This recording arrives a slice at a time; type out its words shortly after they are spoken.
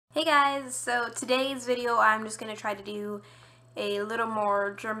Hey guys, so today's video I'm just going to try to do a little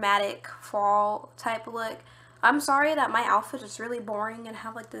more dramatic fall type look. I'm sorry that my outfit is really boring and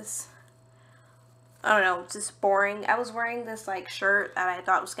have like this, I don't know, just boring. I was wearing this like shirt that I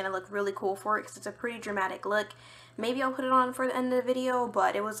thought was going to look really cool for it because it's a pretty dramatic look. Maybe I'll put it on for the end of the video,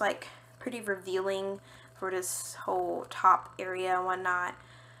 but it was like pretty revealing for this whole top area and whatnot.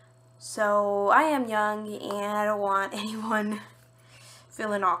 So I am young and I don't want anyone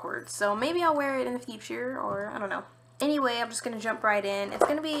feeling awkward, so maybe I'll wear it in the future, or I don't know. Anyway, I'm just gonna jump right in. It's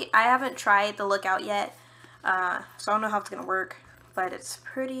gonna be, I haven't tried the look out yet, so I don't know how it's gonna work, but it's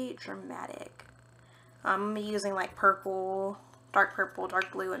pretty dramatic. I'm gonna be using like purple, dark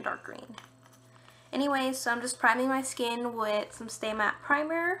blue, and dark green. Anyway, so I'm just priming my skin with some Stay Matte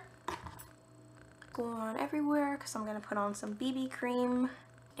primer. Going on everywhere because I'm gonna put on some BB cream,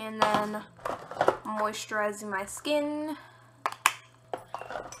 and then moisturizing my skin.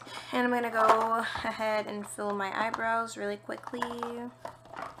 And I'm going to go ahead and fill my eyebrows really quickly.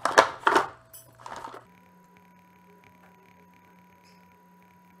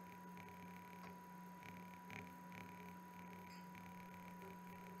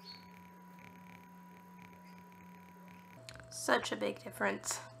 Such a big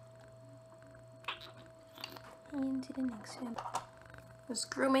difference. Into the next one. Just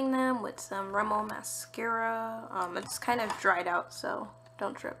grooming them with some Rimmel mascara. It's kind of dried out, so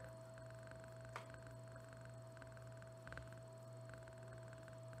don't trip.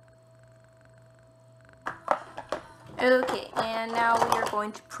 Okay, and now we are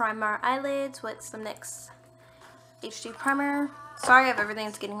going to prime our eyelids with some NYX HD primer. Sorry if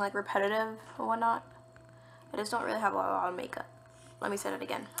everything's getting like repetitive or whatnot. I just don't really have a lot of makeup. Let me say that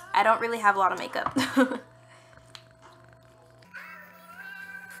again. I don't really have a lot of makeup.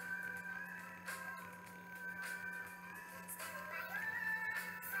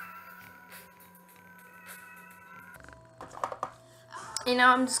 And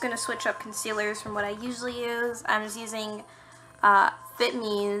now I'm just going to switch up concealers from what I usually use. I'm just using Fit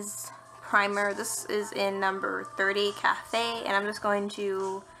Me's primer. This is in number 30 Cafe, and I'm just going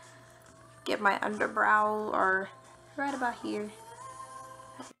to get my underbrow, or right about here.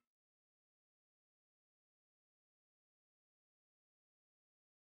 I'm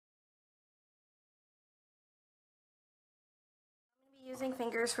going to be using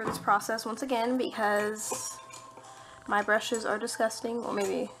fingers for this process once again because my brushes are disgusting, or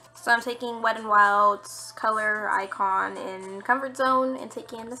maybe. So I'm taking Wet n Wild's color icon in Comfort Zone and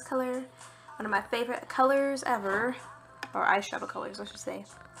taking in this color, one of my favorite colors ever, or eyeshadow colors I should say.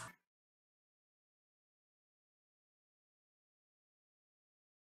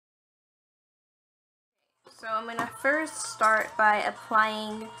 So I'm going to first start by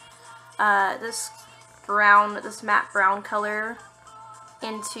applying this matte brown color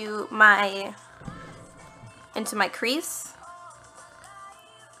into my crease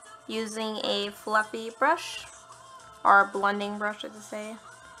using a fluffy brush, or a blending brush I should say,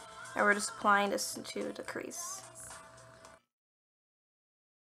 and we're just applying this into the crease.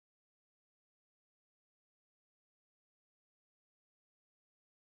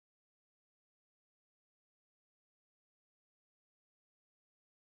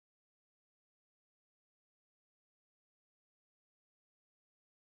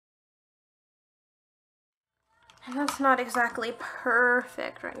 And that's not exactly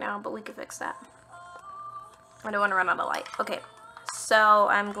perfect right now, but we can fix that. I don't want to run out of light. Okay, so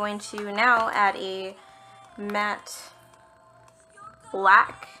I'm going to now add a matte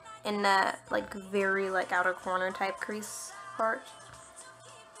black in the like very like outer corner type crease part.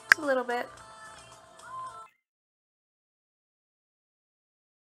 Just a little bit.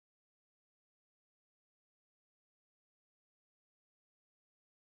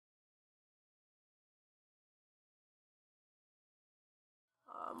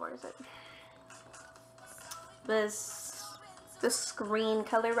 Where is it? This green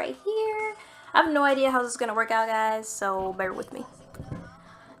color right here. I have no idea how this is gonna work out, guys, so bear with me.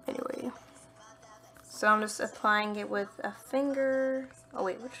 Anyway, so I'm just applying it with a finger. Oh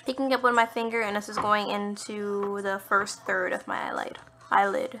wait, picking up with my finger, and this is going into the first third of my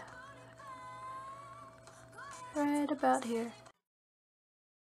eyelid. Right about here.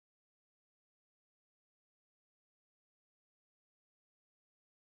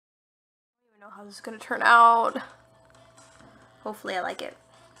 Know how this is gonna turn out. Hopefully I like it.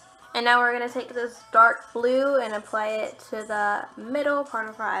 And now we're gonna take this dark blue and apply it to the middle part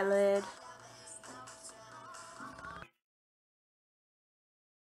of our eyelid.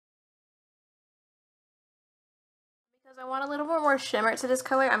 Because I want a little bit more shimmer to this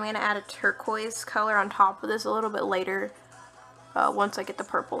color, I'm gonna add a turquoise color on top of this a little bit later. once I get the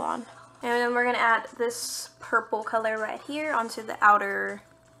purple on. And then we're going to add this purple color right here onto the outer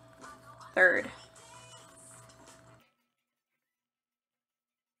third.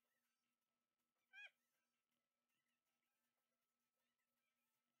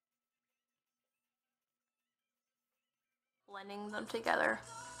 Blending them together.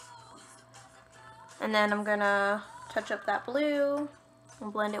 And then I'm going to touch up that blue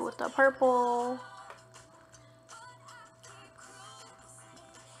and blend it with the purple.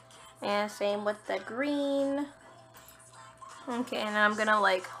 And same with the green. Okay, and I'm gonna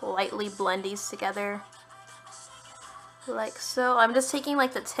like lightly blend these together. Like so. I'm just taking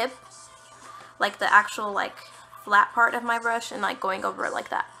like the tip, like the actual like flat part of my brush and like going over it like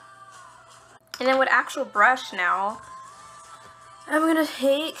that. And then with actual brush now, I'm gonna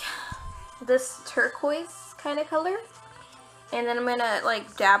take this turquoise kind of color and then I'm gonna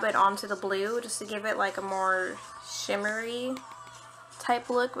like dab it onto the blue just to give it like a more shimmery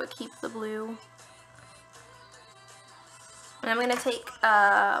type look, but keep the blue. And I'm gonna take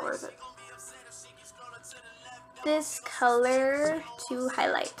where is it? This color to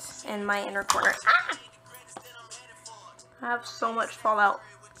highlight in my inner corner. Ah! I have so much fallout.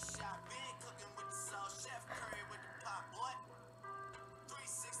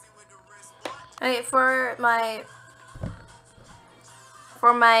 Okay, for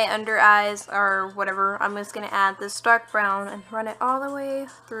my under eyes or whatever, I'm just gonna add this dark brown and run it all the way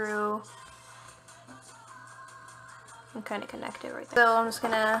through and kind of connect it right there. So I'm just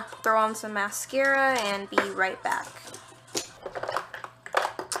gonna throw on some mascara and be right back.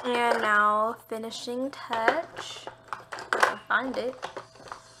 And now finishing touch. If I can find it.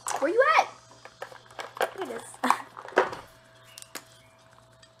 Where you at? There it is.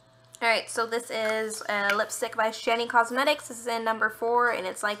 Alright, so this is a lipstick by Shani Cosmetics. This is in number 4 and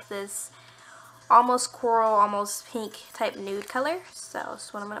it's like this almost coral, almost pink type nude color. So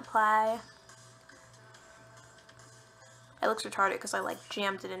that's what I'm going to apply. It looks retarded because I like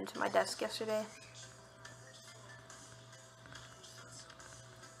jammed it into my desk yesterday.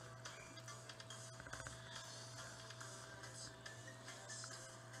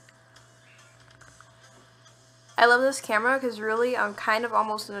 I love this camera because really I'm kind of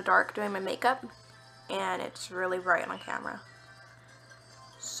almost in the dark doing my makeup and it's really bright on camera.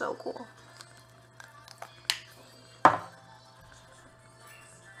 So cool.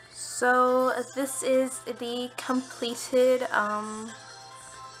 So this is the completed look.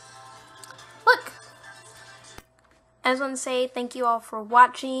 I just want to say thank you all for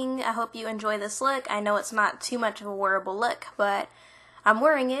watching. I hope you enjoy this look. I know it's not too much of a wearable look, but I'm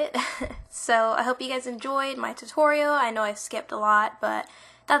wearing it. So I hope you guys enjoyed my tutorial. I know I skipped a lot, but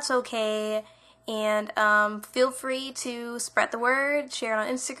that's okay. And feel free to spread the word, share it on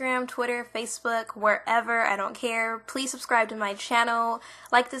Instagram, Twitter, Facebook, wherever, I don't care. Please subscribe to my channel,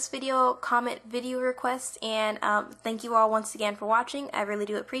 like this video, comment video requests, and thank you all once again for watching. I really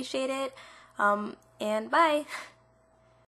do appreciate it. And bye!